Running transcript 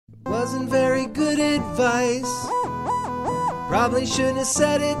Wasn't very good advice. Probably shouldn't have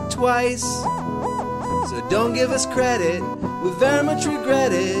said it twice. So don't give us credit. We very much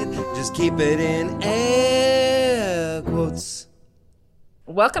regret it. Just keep it in air quotes.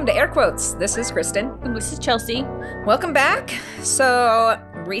 Welcome to Air Quotes. This is Kristen. And this is Chelsea. Welcome back. So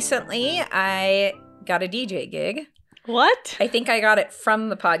recently I got a DJ gig. What? I think I got it from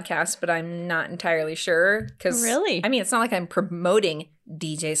the podcast, but I'm not entirely sure. Really? I mean, it's not like I'm promoting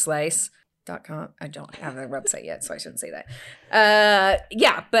DJSlice.com. I don't have their website yet, so I shouldn't say that.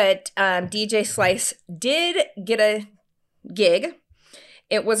 But DJ Slice did get a gig.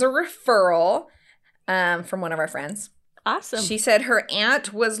 It was a referral from one of our friends. Awesome. She said her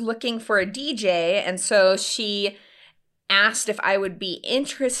aunt was looking for a DJ, and so she asked if I would be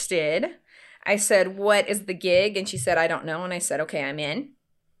interested. I said, what is the gig? And she said, I don't know. And I said, okay, I'm in.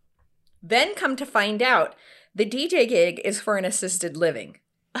 Then come to find out, the DJ gig is for an assisted living.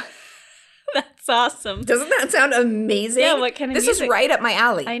 That's awesome. Doesn't that sound amazing? Yeah, what kind of music? This is right up my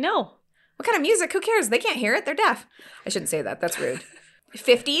alley. I know. What kind of music? Who cares? They can't hear it. They're deaf. I shouldn't say that. That's rude.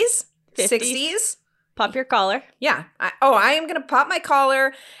 50s? 60s? Pop your collar. Yeah. I am going to pop my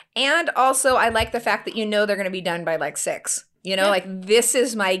collar. And also, I like the fact that they're going to be done by like 6. Like this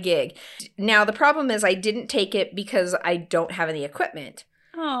is my gig. Now, the problem is I didn't take it because I don't have any equipment.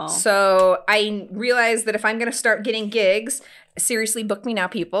 Oh. So I realized that if I'm going to start getting gigs, seriously, book me now,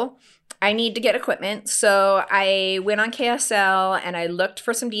 people. I need to get equipment. So I went on KSL and I looked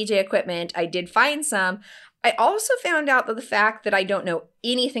for some DJ equipment. I did find some. I also found out that the fact that I don't know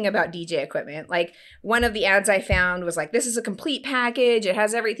anything about DJ equipment, like one of the ads I found was like, this is a complete package. It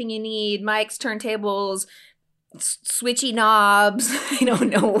has everything you need, mics, turntables, switchy knobs, I don't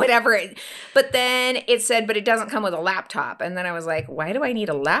know, whatever. But then it said, but it doesn't come with a laptop. And then I was like, why do I need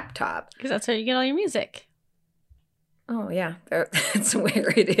a laptop? Because that's how you get all your music. Oh, yeah, that's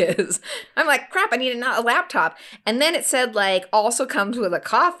where it is. I'm like, crap, I need a laptop. And then it said, like, also comes with a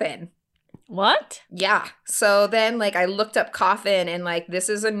coffin. What? Yeah. So then, like, I looked up coffin and, like, this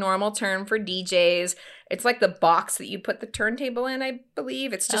is a normal term for DJs. It's like the box that you put the turntable in, I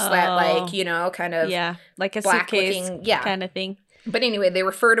believe. It's just that, like, kind of like a black suitcase looking, kind of thing. But anyway, they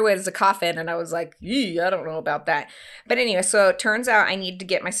refer to it as a coffin, and I was like, I don't know about that. But anyway, so it turns out I need to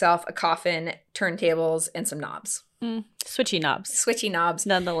get myself a coffin, turntables, and some knobs. Switchy knobs.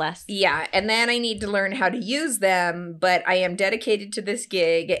 Nonetheless. Yeah, and then I need to learn how to use them, but I am dedicated to this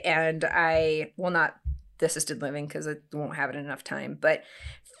gig, and I will not the assisted living because I won't have it in enough time. But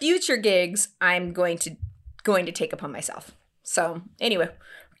future gigs, I'm going to take upon myself. So anyway,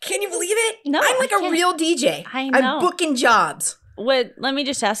 can you believe it? No, I'm like a real DJ. I know. I'm booking jobs. Let me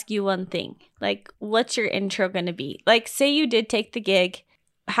just ask you one thing. Like, what's your intro going to be? Like, say you did take the gig,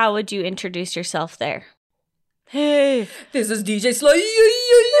 how would you introduce yourself there? Hey, this is DJ Slice.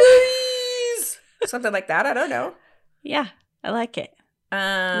 Something like that. I don't know. Yeah, I like it.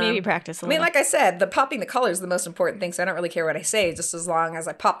 Maybe practice a little. I mean, like I said, popping the collar is the most important thing, so I don't really care what I say, just as long as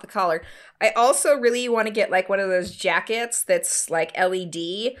I pop the collar. I also really want to get, like, one of those jackets that's, like,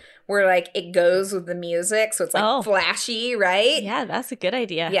 LED, where, like, it goes with the music, so it's, like, flashy, right? Yeah, that's a good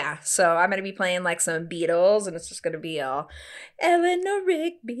idea. Yeah, so I'm going to be playing, like, some Beatles, and it's just going to be all Eleanor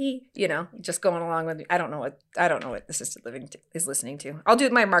Rigby, just going along with me. I don't know what assisted living is listening to. I'll do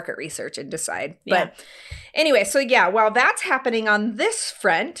my market research and decide. Yeah. But anyway, so yeah, while that's happening on this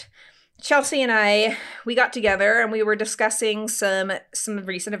front, Chelsea and I, we got together and we were discussing some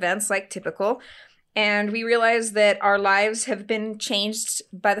recent events, like typical, and we realized that our lives have been changed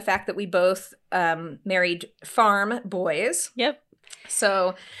by the fact that we both married farm boys. Yep.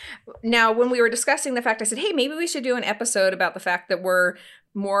 So now when we were discussing the fact, I said, hey, maybe we should do an episode about the fact that we're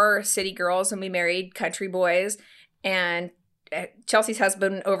more city girls and we married country boys. And Chelsea's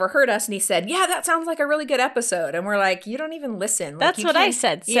husband overheard us and he said, yeah, that sounds like a really good episode. And we're like, you don't even listen. That's what I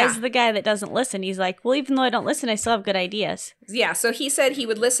said. Says the guy that doesn't listen. He's like, well, even though I don't listen, I still have good ideas. Yeah. So he said he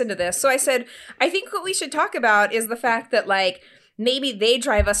would listen to this. So I said, I think what we should talk about is the fact that, like, maybe they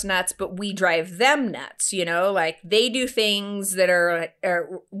drive us nuts, but we drive them nuts, like they do things that are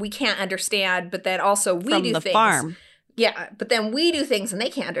we can't understand, but then also we From do the things. farm. Yeah, but then we do things and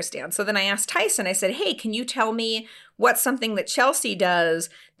they can't understand. So then I asked Tyson, I said, hey, can you tell me what's something that Chelsea does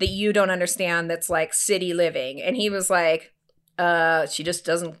that you don't understand that's like city living? And he was like, she just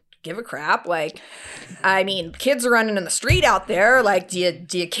doesn't give a crap. Like, I mean, kids are running in the street out there. Like, do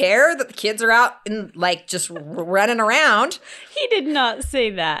you care that the kids are out and, like, just running around? He did not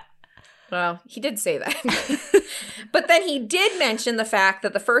say that. Well, he did say that. But then he did mention the fact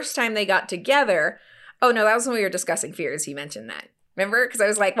that the first time they got together, oh no, that was when we were discussing fears. He mentioned that. Remember? Because I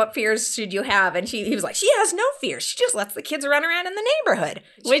was like, what fears should you have? And he was like, she has no fears. She just lets the kids run around in the neighborhood.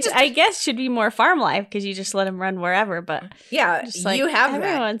 Which I guess should be more farm life because you just let them run wherever. But yeah, you have that.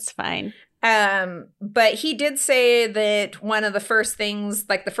 Everyone's fine. But he did say that one of the first things,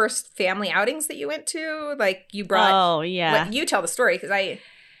 like the first family outings that you went to, like you brought. Oh, yeah. You tell the story because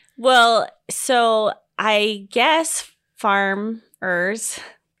Well, so I guess farmers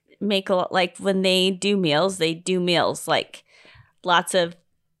make a lot, like when they do meals like lots of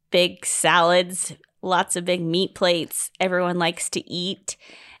big salads, lots of big meat plates. Everyone likes to eat.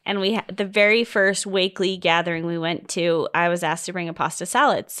 And we had the very first Wakely gathering we went to, I was asked to bring a pasta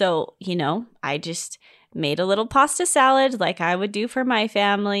salad. So, I just made a little pasta salad like I would do for my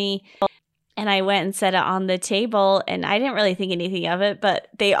family. And I went and set it on the table, and I didn't really think anything of it, but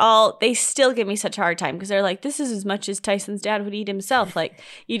they still give me such a hard time because they're like, this is as much as Tyson's dad would eat himself. Like,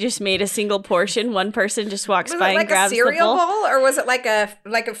 you just made a single portion. One person just walks by and grabs the bowl. Was it like a cereal bowl, or was it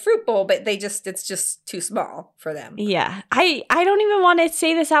like a fruit bowl, but it's just too small for them? Yeah. I don't even want to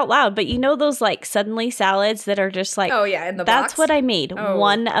say this out loud, but those like suddenly salads that are just like, oh yeah, in the that's box? What I made. Oh.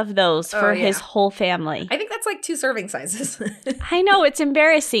 One of those for his whole family. I think that's like 2 serving sizes. I know, it's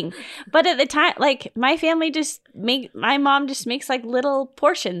embarrassing. But at the time, like my mom just makes like little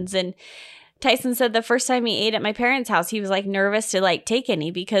portions. And Tyson said the first time he ate at my parents' house, he was like nervous to like take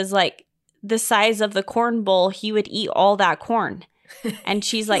any because like the size of the corn bowl, he would eat all that corn. And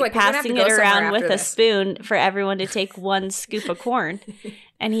she's like passing it around with a spoon for everyone to take one scoop of corn.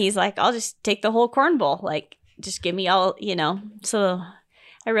 And he's like, I'll just take the whole corn bowl. Like, just give me all, So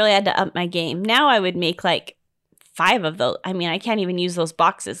I really had to up my game. Now I would make like 5 of those. I mean, I can't even use those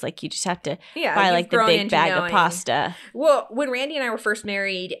boxes. Like, you just have to buy like the big bag of pasta. Well, when Randy and I were first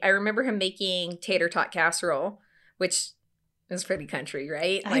married, I remember him making tater tot casserole, which is pretty country,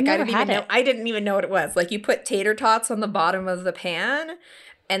 right? Like, I didn't even know what it was. Like, you put tater tots on the bottom of the pan,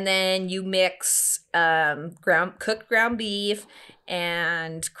 and then you mix cooked ground beef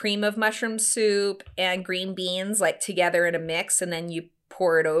and cream of mushroom soup and green beans like together in a mix, and then you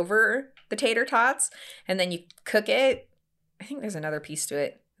pour it over the tater tots, and then you cook it. I think there's another piece to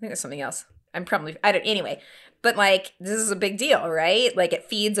it. I think there's something else. Anyway. But like, this is a big deal, right? Like, it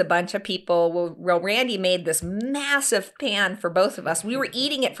feeds a bunch of people. Well, Randy made this massive pan for both of us. We were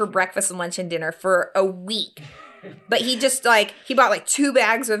eating it for breakfast and lunch and dinner for a week. But he just he bought like 2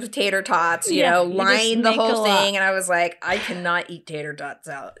 bags of tater tots, lined the whole thing. And I was like, I cannot eat tater tots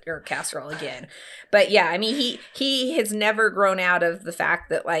out or casserole again. But yeah, I mean, he has never grown out of the fact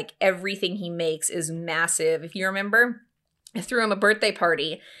that like everything he makes is massive. If you remember, I threw him a birthday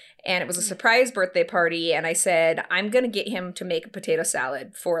party, and it was a surprise birthday party. And I said, I'm going to get him to make a potato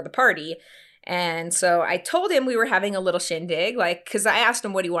salad for the party. And so I told him we were having a little shindig, like, because I asked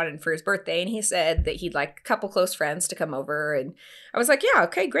him what he wanted for his birthday, and he said that he'd like a couple close friends to come over. And I was like, yeah,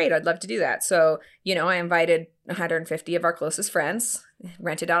 okay, great. I'd love to do that. So, I invited 150 of our closest friends,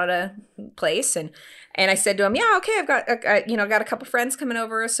 rented out a place. And I said to him, yeah, okay, I've got, got a couple friends coming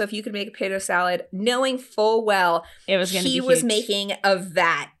over. So if you could make a potato salad, knowing full well it was going to be huge. He was making a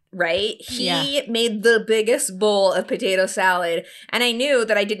vat. Right? He made the biggest bowl of potato salad. And I knew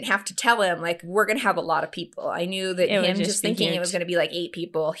that I didn't have to tell him, like, we're going to have a lot of people. I knew that him just thinking it was going to be like 8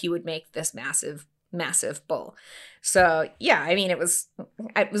 people, he would make this massive, massive bowl. So, yeah, I mean, it was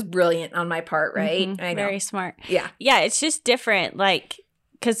brilliant on my part, right? Mm-hmm. I know. Very smart. Yeah. Yeah, it's just different. Like,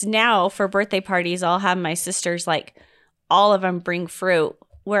 because now for birthday parties, I'll have my sisters, like, all of them bring fruit,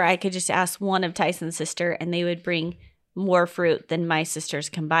 where I could just ask one of Tyson's sister and they would bring more fruit than my sisters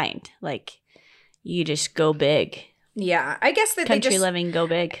combined. Like, you just go big. Yeah, I guess that country living, go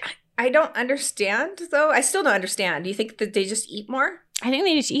big. I don't understand, though. I still don't understand. Do you think that they just eat more? I think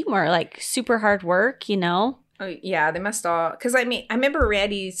they just eat more, like super hard work, Oh, yeah, they must all. Because I mean, I remember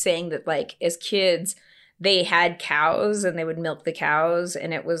Randy saying that, like, as kids, they had cows and they would milk the cows,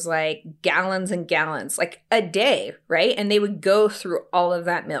 and it was like gallons and gallons, like a day, right? And they would go through all of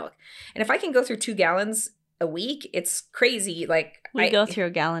that milk. And if I can go through 2 gallons a week, it's crazy. Like, we go through a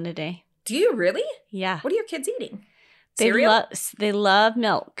gallon a day. Do you really? Yeah. What are your kids eating? Cereal? They love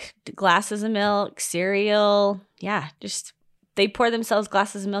milk, glasses of milk, cereal. Yeah, just they pour themselves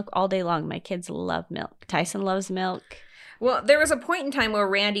glasses of milk all day long. My kids love milk. Tyson loves milk. Well, there was a point in time where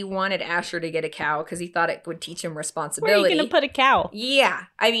Randy wanted Asher to get a cow because he thought it would teach him responsibility. Where are you going to put a cow? Yeah.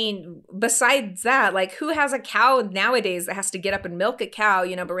 I mean, besides that, like, who has a cow nowadays that has to get up and milk a cow,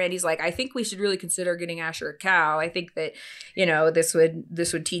 but Randy's like, I think we should really consider getting Asher a cow. I think that,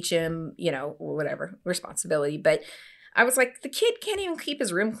 this would teach him, whatever, responsibility. But I was like, the kid can't even keep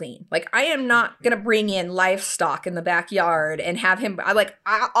his room clean. Like, I am not going to bring in livestock in the backyard and have him,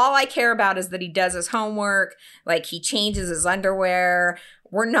 all I care about is that he does his homework, like he changes his underwear.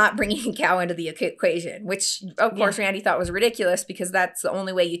 We're not bringing a cow into the equation, which of course Randy thought was ridiculous because that's the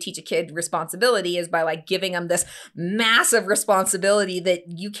only way you teach a kid responsibility is by like giving them this massive responsibility that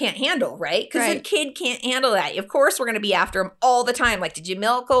you can't handle, right? Because a kid can't handle that. Of course, we're going to be after him all the time. Like, did you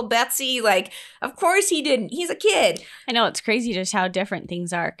milk old Betsy? Like, of course he didn't. He's a kid. I know, it's crazy just how different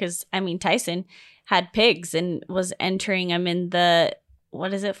things are. Because I mean, Tyson had pigs and was entering them in the,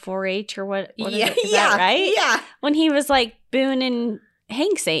 what is it, 4-H or what? Is that right? Yeah. When he was like Boone and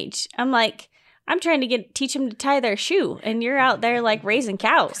Hank's age, I'm like, I'm trying to teach him to tie their shoe, and you're out there like raising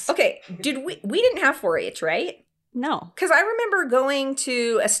cows. Okay, we didn't have 4-H, right? No, because I remember going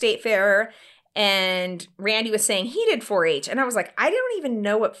to a state fair, and Randy was saying he did 4-H, and I was like, I don't even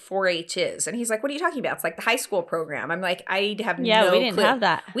know what 4-H is, and he's like, what are you talking about? It's like the high school program. I'm like, I have no clue. Yeah, we didn't have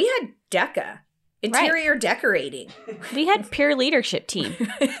that. We had DECA, interior decorating. We had peer leadership team.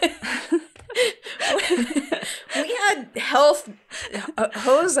 We had health,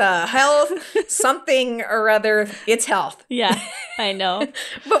 health, something or other. It's health. Yeah, I know.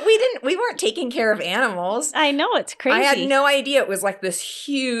 But we weren't taking care of animals. I know, it's crazy. I had no idea it was like this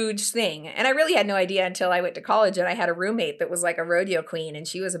huge thing. And I really had no idea until I went to college and I had a roommate that was like a rodeo queen and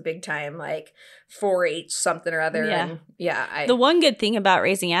she was a big time like 4-H something or other. Yeah. And yeah. The one good thing about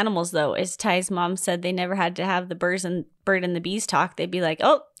raising animals though is Ty's mom said they never had to have the bird and the bees talk. They'd be like,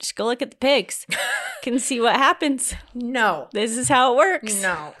 oh, just go look at the pigs. Can see what happens. No. This is how it works.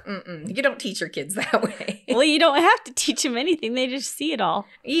 No. You don't teach your kids that way. Well, you don't have to teach them anything. They just see it all.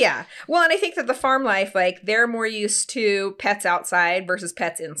 Yeah. Well, and I think that the farm life, like, they're more used to pets outside versus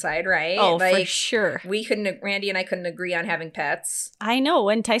pets inside, right? Oh, like, for sure. Randy and I couldn't agree on having pets. I know.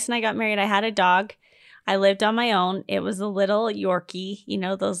 When Tyson and I got married, I had a dog. I lived on my own. It was a little Yorkie, you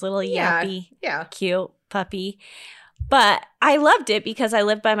know, those little yappy, cute puppy. But I loved it because I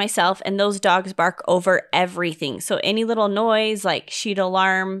lived by myself and those dogs bark over everything. So any little noise, like she'd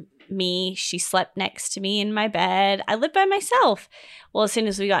alarm me. She slept next to me in my bed. I lived by myself. Well, as soon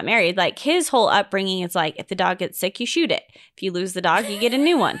as we got married, like his whole upbringing is like, if the dog gets sick, you shoot it. If you lose the dog, you get a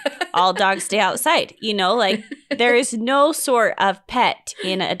new one. All dogs stay outside. You know, like there is no sort of pet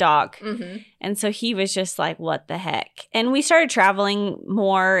in a dog. Mm-hmm. And so he was just like, what the heck? And we started traveling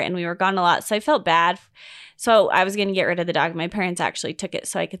more and we were gone a lot. So I felt bad. So I was going to get rid of the dog. My parents actually took it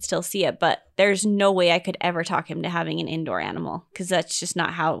so I could still see it. But there's no way I could ever talk him to having an indoor animal because that's just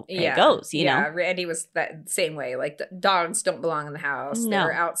not how it goes, you know? Yeah, Randy was that same way. Like, dogs don't belong in the house. No.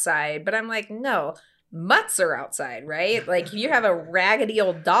 They're outside. But I'm like, no, mutts are outside, right? Like, if you have a raggedy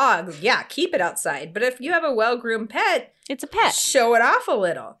old dog, yeah, keep it outside. But if you have a well-groomed pet, it's a pet. Show it off a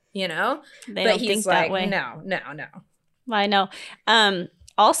little, you know? They don't think that way. No. I know.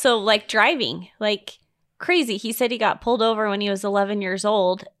 Also, like driving, like crazy. He said he got pulled over when he was 11 years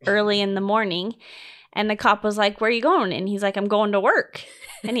old early in the morning. And the cop was like, where are you going? And he's like, I'm going to work.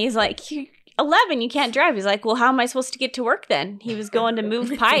 And he's like, you're 11, you can't drive. He's like, well, how am I supposed to get to work then? He was going to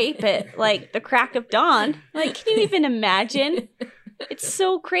move pipe at like the crack of dawn. Like, can you even imagine? It's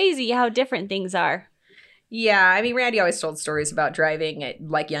so crazy how different things are. Yeah, I mean, Randy always told stories about driving at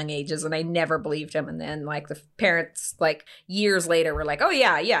like young ages, and I never believed him. And then like the parents, like years later, were like, "Oh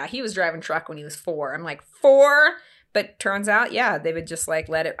yeah, he was driving truck when he was 4." I'm like, 4? But turns out, yeah, they would just like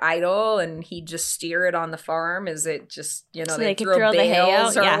let it idle, and he'd just steer it on the farm. Is it just so they could throw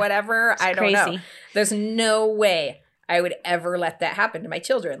bales or whatever? I don't know. There's no way I would ever let that happen to my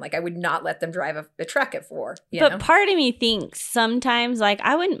children. Like, I would not let them drive a truck at 4. But part of me thinks sometimes, like,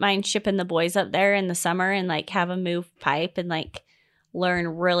 I wouldn't mind shipping the boys up there in the summer and, like, have them move pipe and, like, learn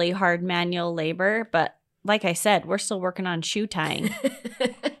really hard manual labor. But like I said, we're still working on shoe tying.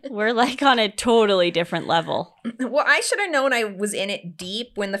 We're, like, on a totally different level. Well, I should have known I was in it deep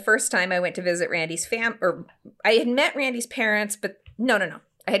when the first time I went to visit Randy's or I had met Randy's parents, but no.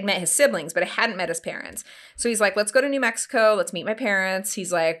 I had met his siblings, but I hadn't met his parents. So he's like, let's go to New Mexico. Let's meet my parents.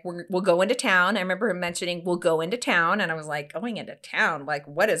 He's like, we'll go into town. I remember him mentioning, we'll go into town. And I was like, going into town? Like,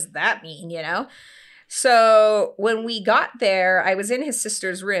 what does that mean, you know? So when we got there, I was in his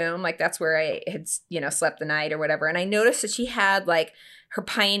sister's room. Like, that's where I had, slept the night or whatever. And I noticed that she had, like, her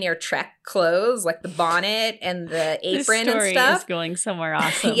Pioneer Trek clothes, like the bonnet and the apron and stuff. This story is going somewhere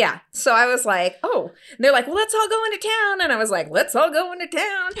awesome. Yeah. So I was like, oh. And they're like, well, let's all go into town. And I was like, let's all go into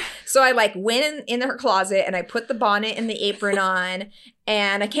town. So I like went in her closet and I put the bonnet and the apron on.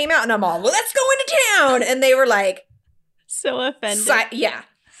 And I came out and I'm all, well, let's go into town. And they were like. So offended. Yeah.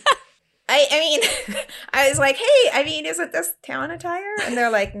 I mean, I was like, hey, I mean, isn't this town attire? And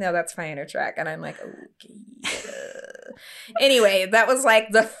they're like, no, that's Pioneer Track. And I'm like, okay. Anyway, that was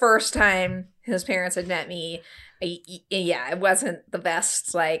like the first time his parents had met me. Yeah, it wasn't the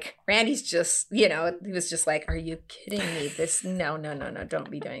best. Like, Randy's just, he was just like, are you kidding me? This, no,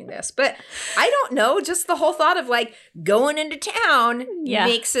 don't be doing this. But I don't know, just the whole thought of like going into town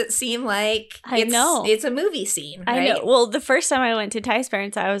makes it seem like it's a movie scene. Right? I know. Well, the first time I went to Ty's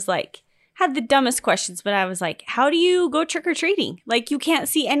parents, I was like, had the dumbest questions, but I was like, how do you go trick-or-treating? Like, you can't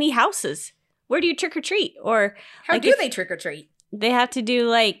see any houses. Where do you trick-or-treat? Or how like, do they trick-or-treat? They have to do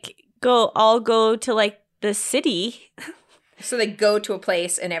like, go to like, the city. So they go to a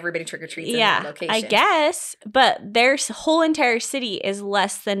place and everybody trick-or-treats in that location. I guess. But their whole entire city is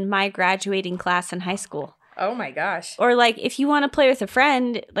less than my graduating class in high school. Oh my gosh. Or like, if you want to play with a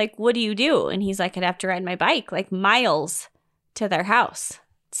friend, like, what do you do? And he's like, I'd have to ride my bike like miles to their house.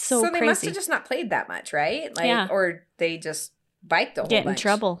 So they crazy. must have just not played that much, right? Like, or they just biked a whole bunch. Get in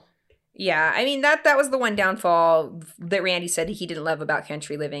trouble. Yeah, I mean, that was the one downfall that Randy said he didn't love about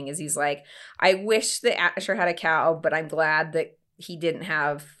country living is he's like, I wish that Asher had a cow, but I'm glad that he didn't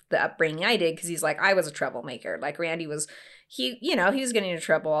have the upbringing I did because he's like, I was a troublemaker. Like Randy was, he was getting into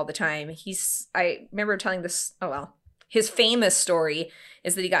trouble all the time. I remember telling this, his famous story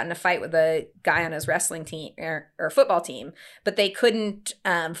is that he got in a fight with a guy on his wrestling team or football team, but they couldn't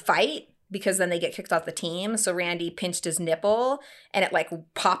fight because then they get kicked off the team. So Randy pinched his nipple and it like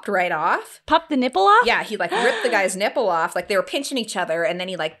popped right off. Popped the nipple off? Yeah, he like ripped the guy's nipple off. Like they were pinching each other and then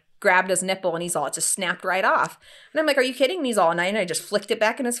he like grabbed his nipple and it just snapped right off. And I'm like, are you kidding? And he's all night and I just flicked it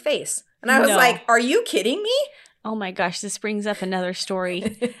back in his face. And I was like, are you kidding me? Oh my gosh, this brings up another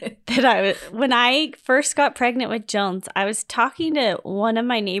story that when I first got pregnant with Jones, I was talking to one of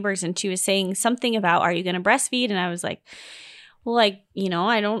my neighbors and she was saying something about, are you going to breastfeed? And I was like, well, like,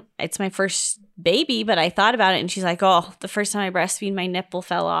 it's my first baby, but I thought about it and she's like, oh, the first time I breastfeed, my nipple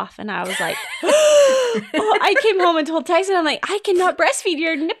fell off. And I was like, I came home and told Tyson, I'm like, I cannot breastfeed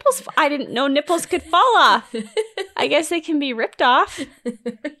your nipples. I didn't know nipples could fall off. I guess they can be ripped off.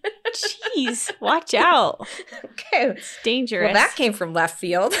 Jeez, watch out. Okay. It's dangerous. Well, that came from left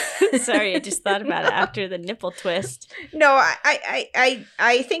field. Sorry, I just thought about it after the nipple twist. No,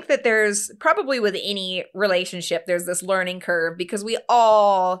 I think that there's probably with any relationship, there's this learning curve because we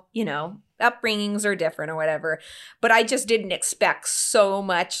all, upbringings are different or whatever. But I just didn't expect so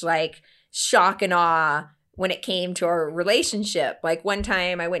much like shock and awe when it came to our relationship. Like one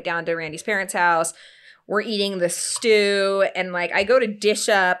time I went down to Randy's parents' house. We're eating the stew and like I go to dish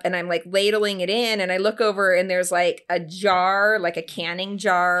up and I'm like ladling it in and I look over and there's like a jar, like a canning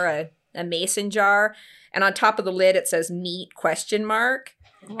jar, a mason jar. And on top of the lid, it says meat ? What? And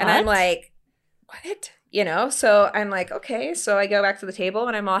I'm like, what? So I'm like, okay. So I go back to the table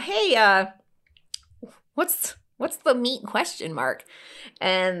and I'm all, hey, what's the meat ?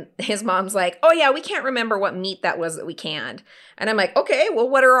 And his mom's like, oh yeah, we can't remember what meat that was that we canned. And I'm like, okay, well,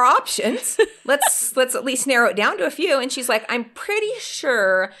 what are our options? Let's at least narrow it down to a few. And she's like, I'm pretty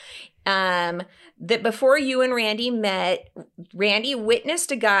sure that before you and Randy met, Randy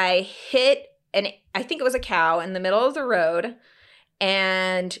witnessed a guy hit I think it was a cow in the middle of the road.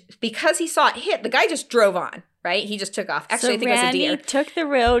 And because he saw it hit, the guy just drove on. Right? He just took off. Actually, I think it was a deer. Randy took the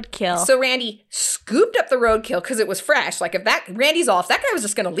roadkill. So Randy scooped up the roadkill because it was fresh. Like if Randy's off, that guy was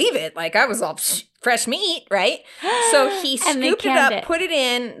just going to leave it. Like I was all fresh meat, right? So he scooped it up, put it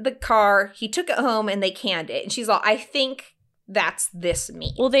in the car. He took it home and they canned it. And she's all, I think that's this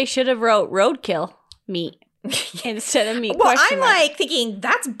meat. Well, they should have wrote roadkill meat. Instead of meat. Well, I'm like thinking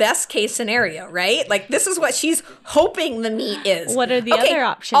that's best case scenario, right? Like this is what she's hoping the meat is. What are the other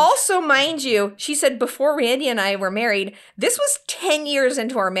options? Also, mind you, she said before Randy and I were married, this was 10 years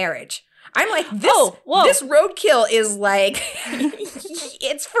into our marriage. I'm like, this roadkill is like,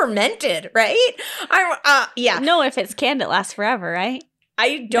 it's fermented, right? Yeah. No, if it's canned, it lasts forever, right?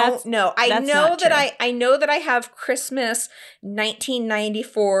 I don't know. I know that I have Christmas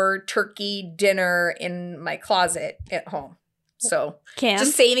 1994 turkey dinner in my closet at home. So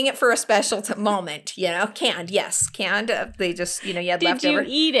just saving it for a special moment, canned. Yes, canned. They just, you had leftover.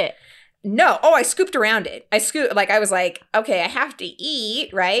 Did you eat it? No. Oh, I scooped around it. I was like, okay, I have to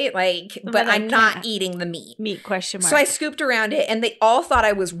eat, right? Like, but I'm not eating the meat. Meat ? So I scooped around it and they all thought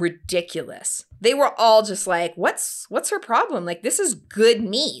I was ridiculous. They were all just like, what's her problem? Like, this is good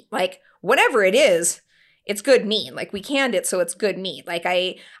meat. Like, whatever it is, it's good meat. Like, we canned it, so it's good meat. Like,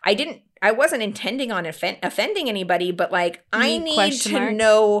 I wasn't intending on offending anybody, but like, I need to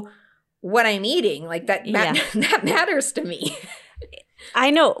know what I'm eating. Like that matters to me.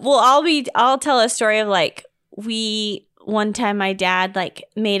 I know. Well, I'll tell a story of like, we one time my dad like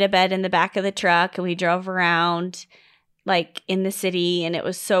made a bed in the back of the truck and we drove around like in the city and it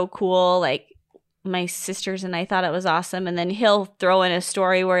was so cool. Like my sisters and I thought it was awesome. And then he'll throw in a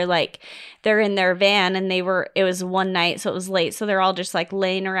story where like they're in their van and it was one night, so it was late. So they're all just like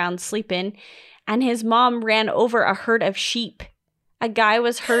laying around sleeping. And his mom ran over a herd of sheep. A guy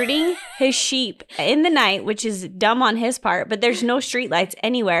was herding his sheep in the night, which is dumb on his part, but there's no streetlights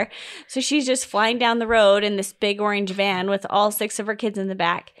anywhere. So she's just flying down the road in this big orange van with all 6 of her kids in the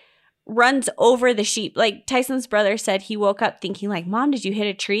back, runs over the sheep. Like Tyson's brother said he woke up thinking like, Mom, did you hit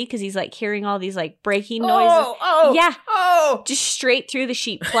a tree? Because he's like hearing all these like breaking noises. Just straight through the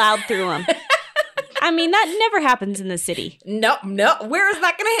sheep, plowed through them. I mean, that never happens in the city. No. Where is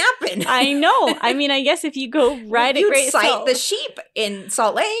that going to happen? I know. I mean, I guess if you go right at Great Salt. You'd cite the sheep in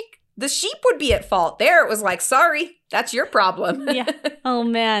Salt Lake. The sheep would be at fault. There, it was like, sorry, that's your problem. Yeah. Oh,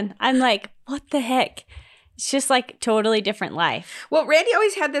 man. I'm like, what the heck? It's just like totally different life. Well, Randy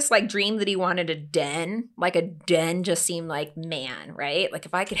always had this like dream that he wanted a den. Like a den just seemed like, man, right? Like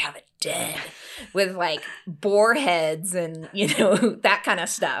if I could have a den with like boar heads and, that kind of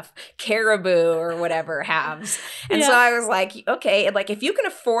stuff, caribou or whatever halves. And so I was like, okay, like if you can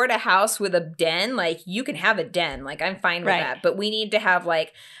afford a house with a den, like you can have a den. Like I'm fine with that. But we need to have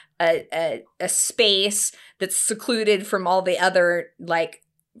like a space that's secluded from all the other like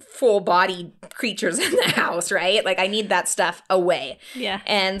full-bodied creatures in the house, right? Like I need that stuff away. Yeah.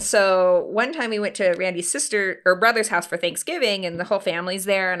 And so one time we went to Randy's sister or brother's house for Thanksgiving and the whole family's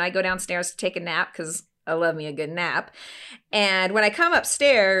there and I go downstairs to take a nap because I love me a good nap. And when I come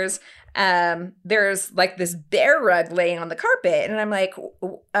upstairs, there's like this bear rug laying on the carpet and I'm like,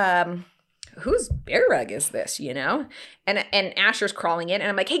 whose bear rug is this, And Asher's crawling in and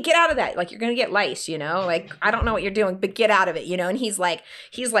I'm like, hey, get out of that. Like, you're going to get lice, Like, I don't know what you're doing, but get out of it, And he's like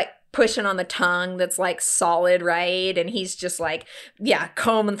pushing on the tongue that's like solid, right? And he's just like,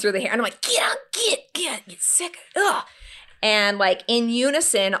 combing through the hair. And I'm like, get out, get sick. Ugh. And like in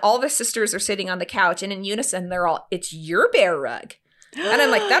unison, all the sisters are sitting on the couch and in unison, they're all, it's your bear rug. And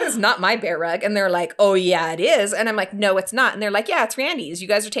I'm like, that is not my bear rug. And they're like, oh, yeah, it is. And I'm like, no, it's not. And they're like, yeah, it's Randy's. You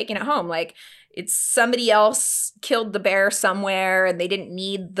guys are taking it home. Like, it's somebody else killed the bear somewhere and they didn't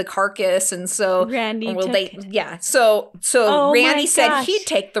need the carcass. And so Randy So oh Randy said he'd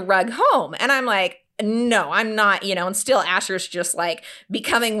take the rug home. And I'm like, no, I'm not, and still Asher's just like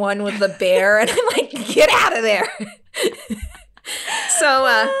becoming one with the bear. And I'm like, get out of there.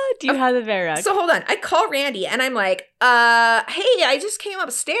 So, do you have the bear rug? So hold on. I call Randy and I'm like, hey, I just came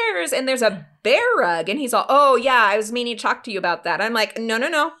upstairs and there's a bear rug. And he's all, oh yeah, I was meaning to talk to you about that. I'm like, no.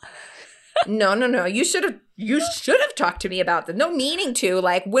 No. You should have talked to me about that. No meaning to.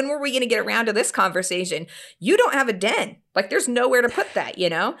 Like, when were we going to get around to this conversation? You don't have a den. Like, there's nowhere to put that,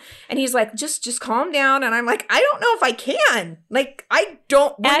 And he's like, just calm down. And I'm like, I don't know if I can. Like, I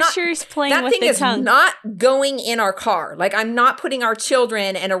don't. Asher's playing with the tongue. That thing is not going in our car. Like, I'm not putting our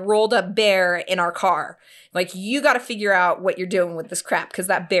children and a rolled up bear in our car. Like, you got to figure out what you're doing with this crap because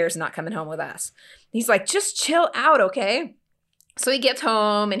that bear's not coming home with us. He's like, just chill out, okay? So he gets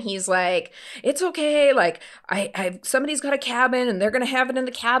home and he's like, it's okay. Like, somebody's got a cabin and they're going to have it in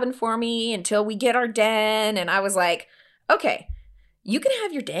the cabin for me until we get our den. And I was like, okay, you can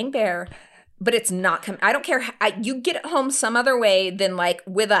have your dang bear, but it's not coming. I don't care. You get it home some other way than like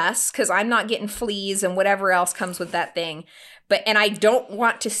with us because I'm not getting fleas and whatever else comes with that thing. And I don't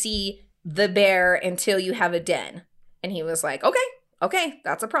want to see the bear until you have a den. And he was like, okay,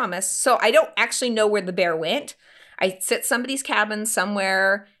 that's a promise. So I don't actually know where the bear went. I sit somebody's cabin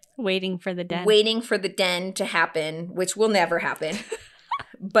somewhere. Waiting for the den to happen, which will never happen.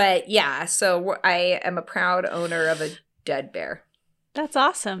 But yeah, so I am a proud owner of a dead bear. That's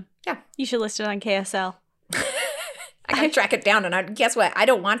awesome. Yeah. You should list it on KSL. I gotta track it down and guess what? I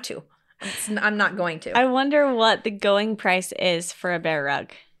don't want to. I'm not going to. I wonder what the going price is for a bear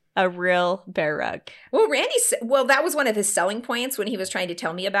rug. A real bear rug. Well, that was one of his selling points when he was trying to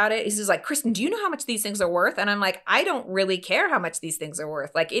tell me about it. He says like, Kristen, do you know how much these things are worth? And I'm like, I don't really care how much these things are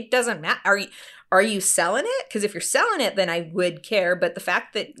worth. Like, it doesn't matter. Are you selling it? Because if you're selling it, then I would care. But the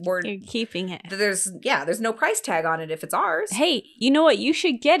fact that you're keeping it, there's no price tag on it if it's ours. Hey, you know what? You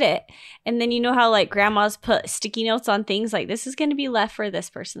should get it. And then you know how like grandmas put sticky notes on things like this is going to be left for this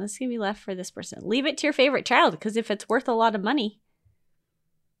person. This is going to be left for this person. Leave it to your favorite child because if it's worth a lot of money.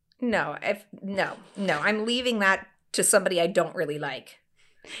 No, I'm leaving that to somebody I don't really like.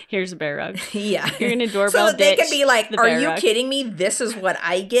 Here's a bear rug. Yeah. You're in a doorbell so that they ditch, can be like, are you rug. kidding me? This is what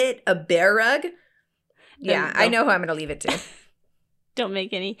I get? A bear rug? Yeah, I know who I'm going to leave it to. Don't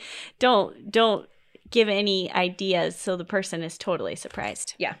give any ideas so the person is totally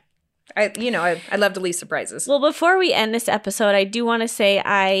surprised. Yeah. I love to leave surprises. Well, before we end this episode, I do want to say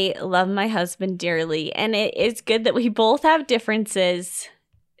I love my husband dearly. And it is good that we both have differences,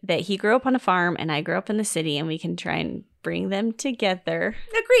 that he grew up on a farm and I grew up in the city, and we can try and bring them together.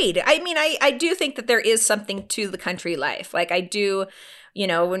 Agreed. I mean, I do think that there is something to the country life. Like, I do,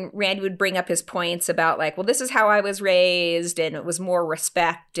 when Randy would bring up his points about like, well, this is how I was raised, and it was more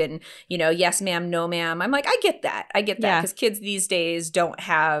respect and, yes, ma'am, no, ma'am. I'm like, I get that. Yeah. Because kids these days don't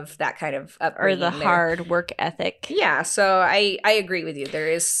have that kind of upbringing. Or the hard work ethic. Yeah. So I agree with you.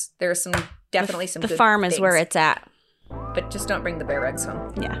 There's some definitely some The good farm things, is where it's at. but just don't bring the bear eggs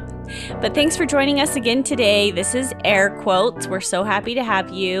home. Yeah. But thanks for joining us again today. This is Air Quotes. We're so happy to have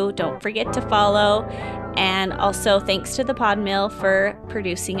you. Don't forget to follow. And also thanks to the Pod Mill for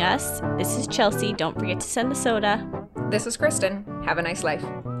producing us. This is Chelsea. Don't forget to send the soda. This is Kristen. Have a nice life.